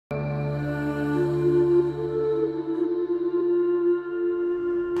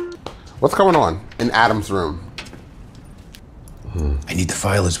What's going on in Adam's room? I need the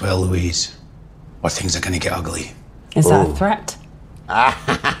file as well, Louise. Or things are gonna get ugly. Is that a threat?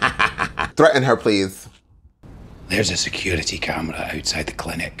 Threaten her, please. There's a security camera outside the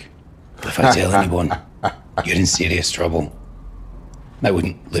clinic. If I tell anyone, you're in serious trouble. That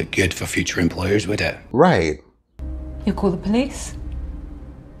wouldn't look good for future employers, would it? Right. You'll call the police?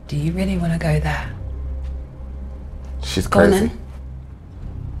 Do you really want to go there? She's Go on crazy. then.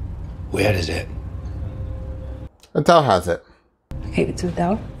 Where is it? Adele has it. I gave it to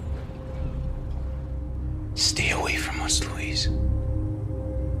Adele. Stay away from us, Louise.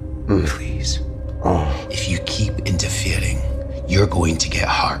 Please. If you keep interfering, you're going to get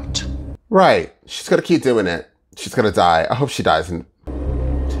hurt. Right. She's gonna keep doing it. She's gonna die. I hope she dies. And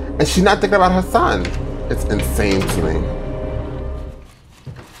she's not thinking about her son. It's insane to me.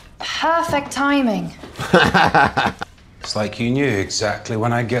 Perfect timing. It's like you knew exactly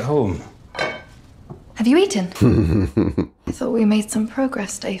when I'd get home. Have you eaten? I thought we made some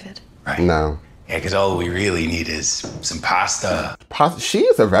progress, David. Right. No. Yeah, because all we really need is some pasta. She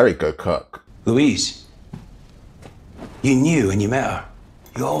is a very good cook. Louise, you knew when you met her.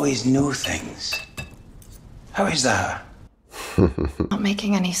 You always know things. How is that? Not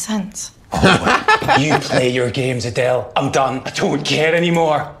making any sense. You play your games, Adele. I'm done. I don't care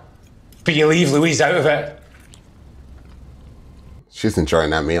anymore. But you leave Louise out of it. She's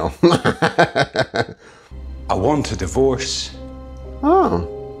enjoying that meal. I want a divorce.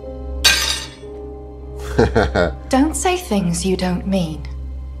 Oh. Don't say things you don't mean.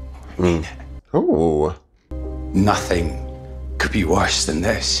 I mean, Ooh. nothing could be worse than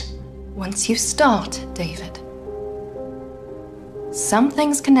this. Once you start, David, some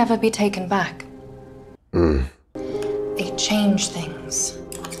things can never be taken back. They change things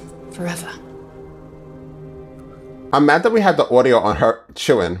forever. I'm mad that we had the audio on her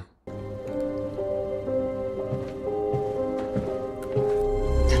chewing.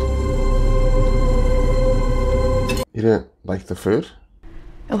 You didn't like the food?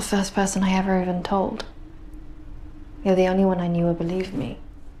 You're the first person I ever even told. You're the only one I knew who believed me.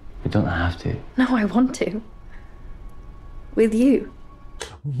 You don't have to. No, I want to. With you.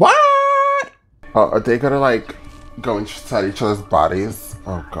 What? Oh, are they gonna like go inside each other's bodies?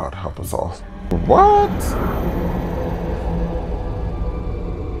 Oh God, help us all. What?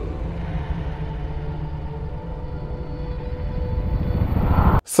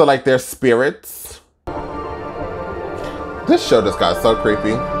 So like they're spirits? This show just got so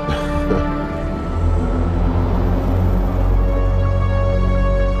creepy.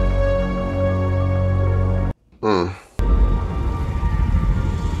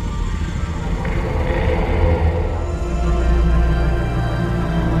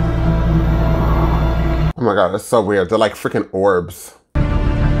 Oh my God, it's so weird. They're like freaking orbs.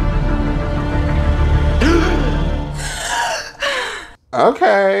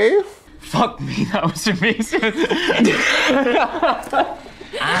 Okay. Fuck me, that was amazing.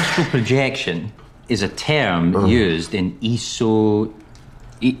 Astral projection is a term used in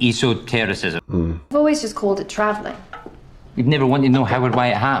esotericism. I've always just called it traveling. You'd never want to know how or why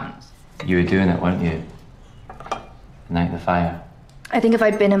it happens. You were doing it, weren't you? The night of the fire. I think if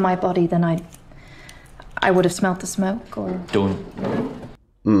I'd been in my body, then I would have smelt the smoke, or... Don't.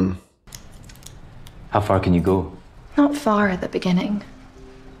 How far can you go? Not far at the beginning.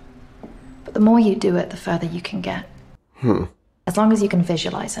 But the more you do it, the further you can get. As long as you can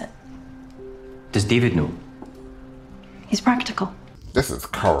visualize it. Does David know? He's practical. This is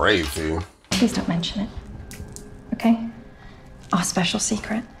crazy. Please don't mention it. Okay? Our special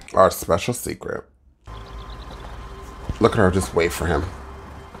secret. Our special secret. Look at her just wait for him.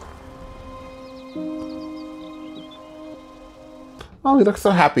 Oh, he looks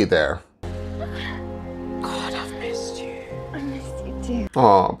so happy there. God, I've missed you. I missed you too.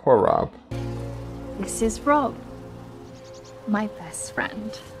 Oh, poor Rob. This is Rob. My best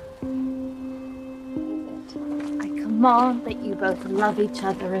friend. I command that you both love each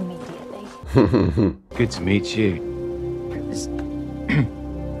other immediately. Good to meet you. It was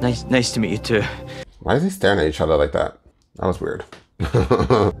nice to meet you too. Why is he staring at each other like that? That was weird.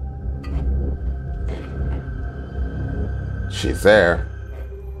 She's there.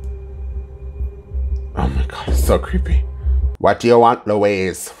 Oh my God, it's so creepy. What do you want,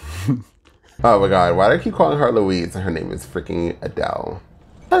 Louise? Oh my God, why do I keep calling her Louise and her name is freaking Adele?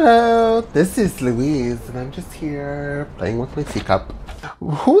 Hello, this is Louise and I'm just here playing with my teacup.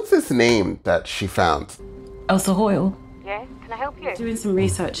 Who's this name that she found? Elsa Hoyle. Yeah, can I help you? Doing some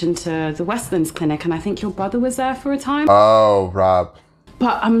research into the Westlands clinic, and I think your brother was there for a time. Oh, Rob.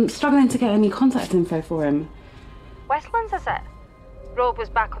 But I'm struggling to get any contact info for him. Westlands, is it? Rob was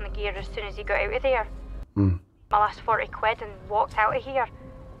back on the gear as soon as he got out of there. My last 40 quid and walked out of here.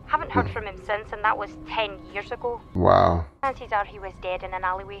 Haven't heard from him since, and that was 10 years ago. Wow. Chances are he was dead in an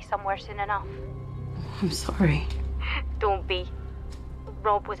alleyway somewhere soon enough. I'm sorry. Don't be.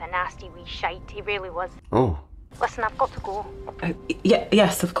 Rob was a nasty wee shite, he really was. Oh. Listen, I've got to go.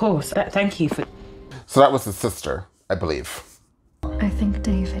 Yes, of course. Thank you for... So that was his sister, I believe. I think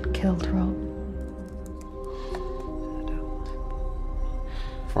David killed Rob.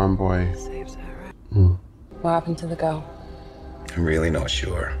 Farm boy. What happened to the girl? I'm really not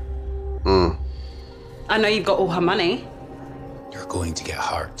sure. I know you've got all her money. You're going to get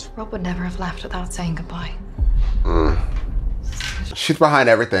hurt. Rob would never have left without saying goodbye. She's behind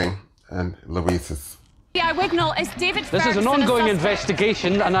everything, and Louise is... Yeah, Wignall, it's David This is an Ferguson, ongoing a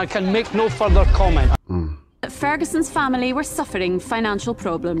investigation, and I can make no further comment. Ferguson's family were suffering financial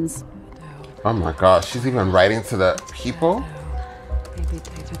problems. Oh my gosh, she's even writing to the people? Maybe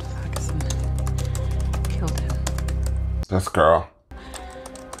David Ferguson killed him. This girl.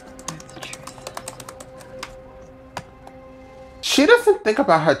 That's the truth. She doesn't think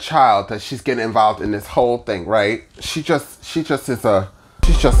about her child that she's getting involved in this whole thing, right? She's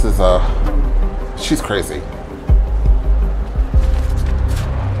crazy.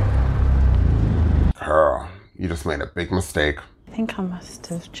 Girl, you just made a big mistake. I think I must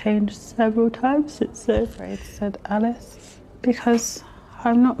have changed several times since they're afraid, said Alice. Because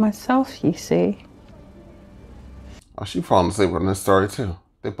I'm not myself, you see. Oh, she's falling asleep with this story too.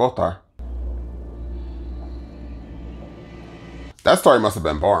 They both are. That story must have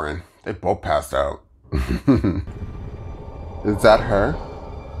been boring. They both passed out. Is that her,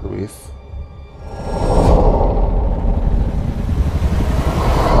 Louise?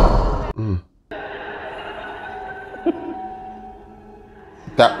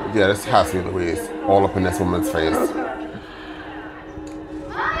 Yeah, this has to be Louise. All up in this woman's face. Molly!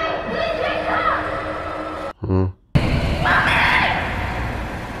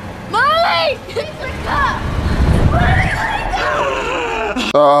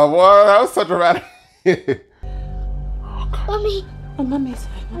 Oh, boy, that was so dramatic. Mummy! Oh, Mummy's.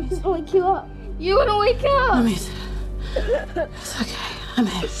 I just wake you up. You wanna wake up? Mummy's. It's okay. I'm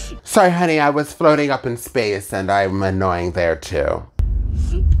here. Sorry, honey, I was floating up in space and I'm annoying there too.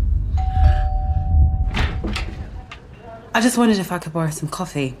 I just wondered if I could borrow some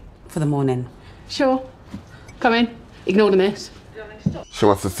coffee for the morning. Sure. Come in. Ignore the mess. She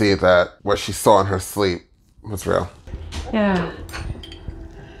wants to see that what she saw in her sleep was real. Yeah.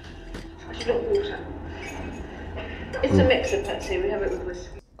 It's a mix of Pepsi. We have it with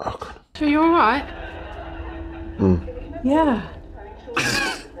whiskey. Oh, God. So you alright? Yeah.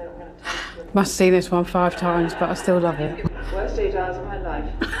 Must see this one 5 times, but I still love it. Worst 8 hours of my life.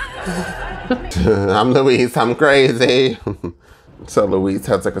 I'm Louise, I'm crazy. So Louise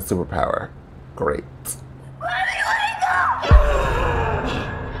has like a superpower. Great.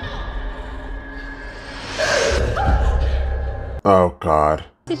 Oh, God.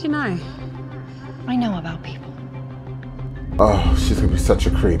 Did you know? I know about people. Oh, she's gonna be such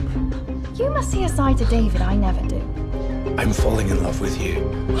a creep. You must see a side to David I never do. I'm falling in love with you.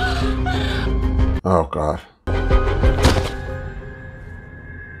 Oh, God.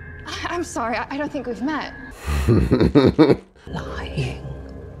 I'm sorry, I don't think we've met. Lying.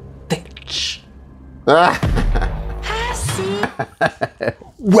 Bitch.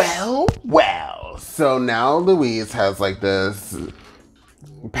 Well. So now Louise has like this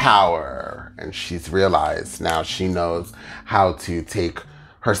power and she's realized now she knows how to take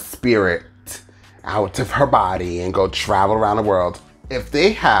her spirit out of her body and go travel around the world. If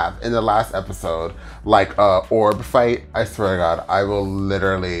they have in the last episode like a orb fight, I swear to God,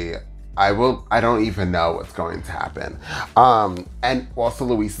 I don't even know what's going to happen. And also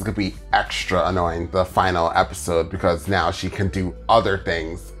Louise is gonna be extra annoying the final episode because now she can do other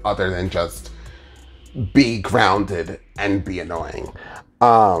things other than just be grounded and be annoying.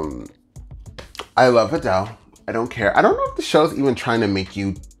 I love Adele. I don't care. I don't know if the show's even trying to make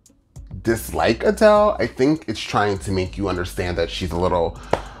you dislike Adele. I think it's trying to make you understand that she's a little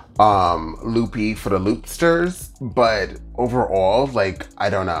loopy for the loopsters, but overall, like, I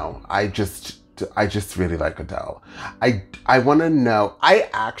don't know. I just really like Adele. I want to know. I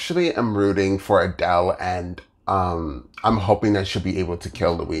actually am rooting for Adele, and I'm hoping that she'll be able to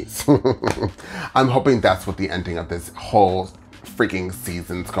kill Louise. I'm hoping that's what the ending of this whole freaking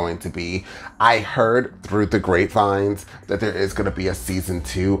season's going to be. I heard through the grapevines that there is going to be a season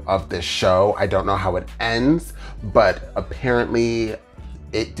 2 of this show. I don't know how it ends, but apparently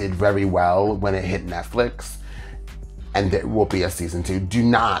it did very well when it hit Netflix, and there will be a season 2. Do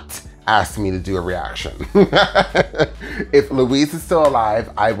not asked me to do a reaction. If Louise is still alive,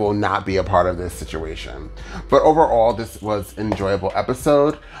 I will not be a part of this situation. But overall, this was an enjoyable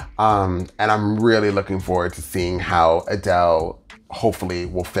episode. And I'm really looking forward to seeing how Adele hopefully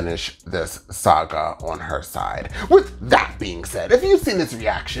will finish this saga on her side. With that being said, if you've seen this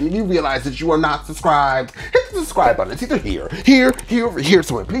reaction and you realize that you are not subscribed, hit the subscribe button. It's either here, over here.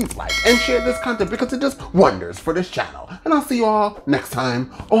 So please like and share this content because it does wonders for this channel. And I'll see you all next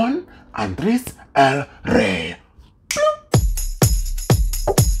time on Andres El Rey.